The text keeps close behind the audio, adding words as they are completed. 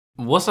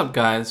What's up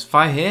guys,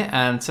 Fi here,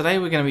 and today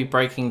we're going to be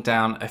breaking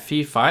down a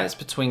few fights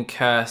between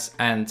Curse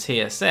and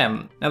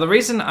TSM. Now the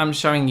reason I'm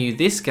showing you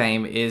this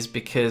game is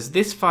because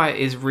this fight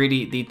is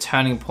really the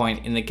turning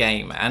point in the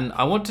game, and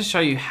I want to show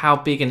you how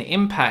big an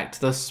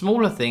impact the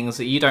smaller things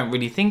that you don't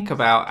really think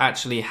about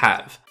actually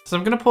have. So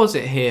I'm going to pause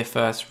it here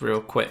first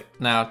real quick.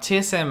 Now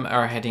TSM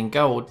are ahead in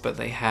gold, but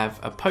they have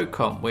a poke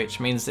comp, which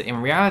means that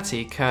in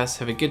reality Curse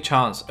have a good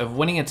chance of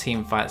winning a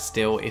team fight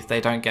still if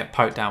they don't get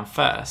poked down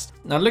first.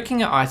 Now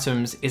looking at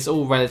items, it's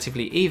all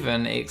relatively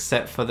even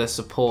except for the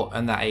support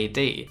and the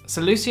AD.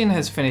 So Lucian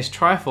has finished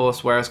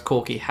Triforce whereas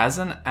Corki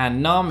hasn't,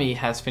 and Nami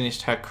has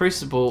finished her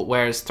Crucible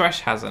whereas Thresh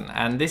hasn't,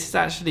 and this is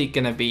actually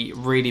going to be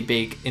really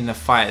big in the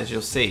fight as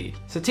you'll see.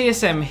 So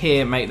TSM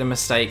here make the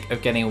mistake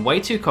of getting way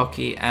too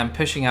cocky and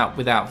pushing up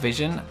without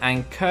vision,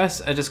 and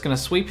Curse are just going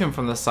to sweep him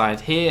from the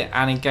side here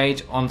and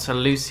engage onto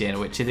Lucian,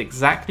 which is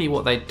exactly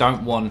what they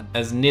don't want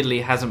as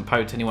Nidalee hasn't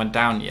poked anyone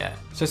down yet.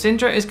 So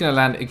Syndra is going to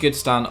land a good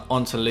stun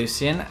onto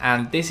Lucian,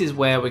 and this is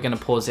where we're going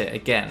to pause it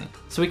again.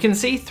 So we can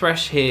see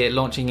Thresh here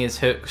launching his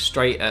hook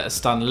straight at a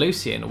stunned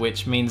Lucian,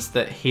 which means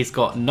that he's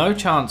got no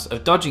chance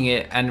of dodging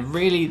it, and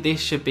really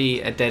this should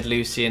be a dead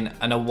Lucian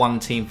and a one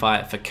team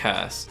fight for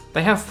Curse.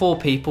 They have 4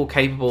 people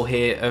capable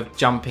here of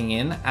jumping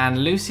in,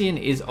 and Lucian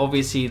is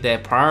obviously their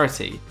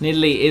priority.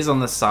 Nidalee is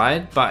on the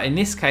side, but in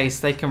this case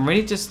they can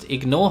really just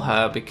ignore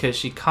her because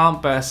she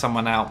can't burst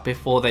someone out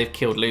before they've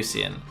killed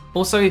Lucian.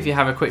 Also, if you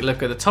have a quick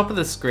look at the top of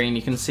the screen,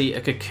 you can see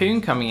a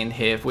cocoon coming in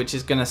here, which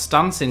is going to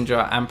stun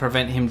Syndra and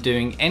prevent him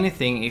doing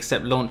anything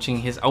except launching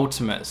his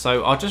ultimate.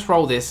 So I'll just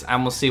roll this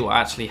and we'll see what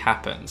actually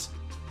happens.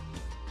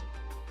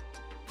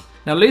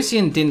 Now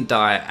Lucian didn't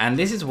die, and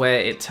this is where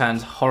it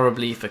turns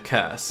horribly for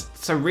Curse.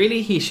 So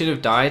really he should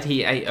have died.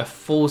 He ate a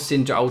full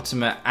Syndra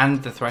ultimate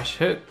and the Thresh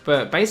hook,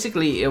 but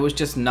basically it was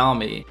just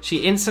Nami. She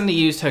instantly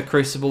used her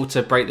Crucible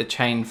to break the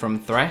chain from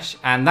Thresh,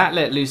 and that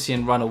let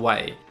Lucian run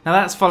away. Now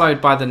that's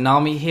followed by the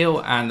Nami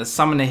heal and the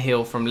Summoner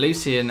heal from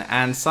Lucian,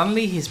 and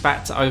suddenly he's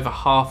back to over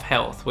half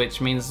health,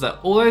 which means that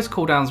all those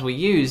cooldowns were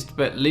used,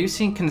 but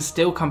Lucian can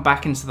still come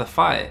back into the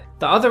fight.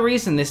 The other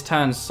reason this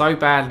turns so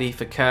badly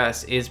for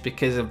Curse is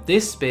because of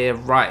this spear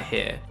right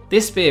here.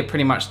 This spear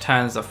pretty much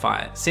turns the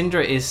fight.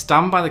 Syndra is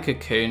stunned by the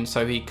cocoon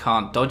so he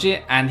can't dodge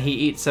it, and he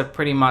eats a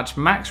pretty much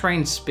max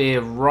range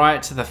spear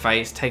right to the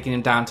face, taking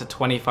him down to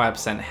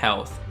 25%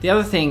 health. The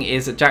other thing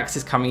is that Jax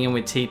is coming in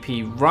with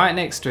TP right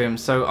next to him,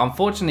 so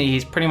unfortunately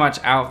he's pretty much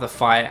out of the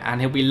fight and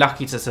he'll be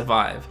lucky to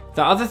survive.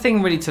 The other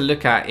thing really to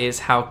look at is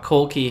how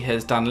Corki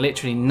has done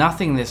literally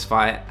nothing this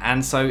fight,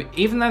 and so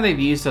even though they've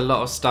used a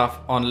lot of stuff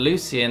on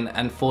Lucian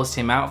and forced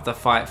him out of the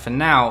fight for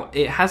now,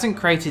 it hasn't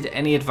created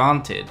any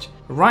advantage.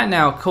 Right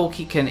now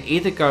Corki can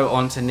either go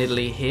on to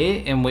Nidalee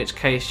here, in which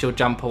case she'll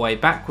jump away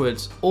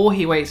backwards, or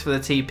he waits for the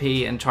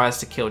TP and tries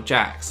to kill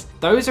Jax.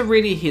 Those are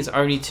really his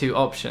only 2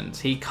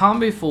 options. He can't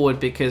move forward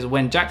because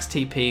when Jax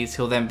TPs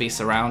he'll then be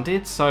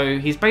surrounded, so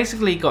he's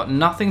basically got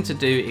nothing to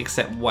do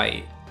except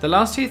wait. The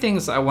last 2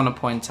 things that I want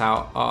to point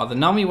out are the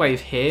Nami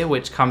wave here,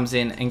 which comes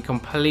in and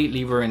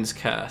completely ruins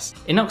Curse.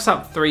 It knocks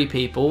up 3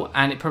 people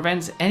and it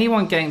prevents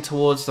anyone getting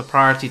towards the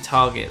priority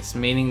targets,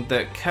 meaning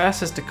that Curse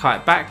has to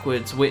kite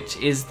backwards, which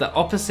is the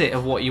opposite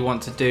of what you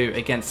want to do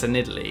against a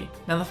Nidalee.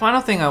 Now the final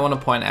thing I want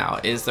to point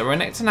out is that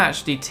Renekton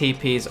actually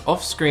TPs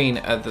off screen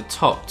at the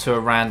top to a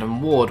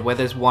random ward where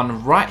there's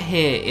one right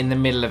here in the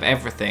middle of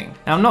everything.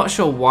 Now I'm not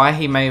sure why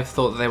he may have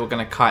thought that they were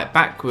going to kite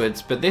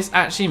backwards, but this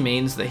actually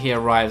means that he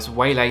arrives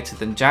way later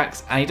than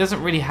Jax, and he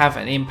doesn't really have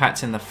an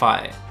impact in the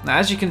fight. Now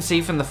as you can see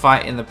from the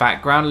fight in the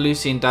background,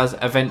 Lucian does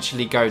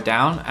eventually go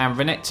down, and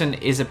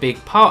Renekton is a big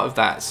part of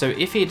that, so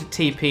if he'd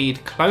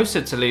TP'd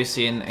closer to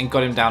Lucian and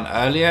got him down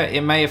earlier,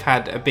 it may have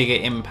had a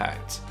bigger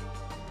impact.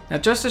 Now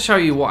just to show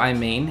you what I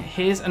mean,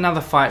 here's another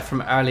fight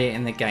from earlier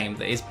in the game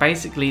that is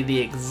basically the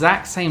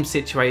exact same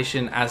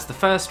situation as the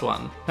first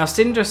one. Now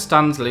Syndra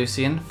stuns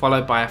Lucian,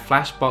 followed by a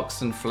flash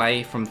box and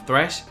flay from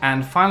Thresh,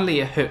 and finally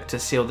a hook to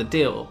seal the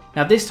deal.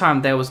 Now this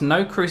time there was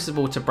no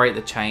Crucible to break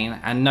the chain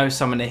and no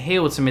Summoner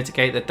heal to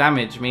mitigate the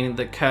damage, meaning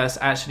that Curse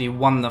actually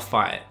won the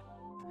fight.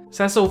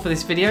 So that's all for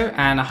this video,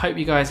 and I hope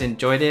you guys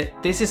enjoyed it.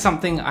 This is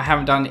something I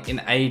haven't done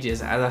in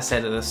ages, as I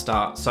said at the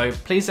start, so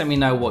please let me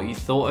know what you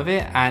thought of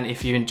it and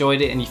if you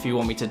enjoyed it and if you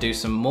want me to do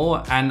some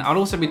more, and I'll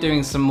also be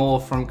doing some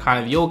more from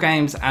kind of your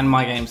games and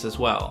my games as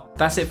well.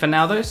 That's it for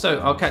now though, so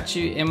I'll catch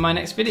you in my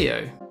next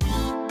video.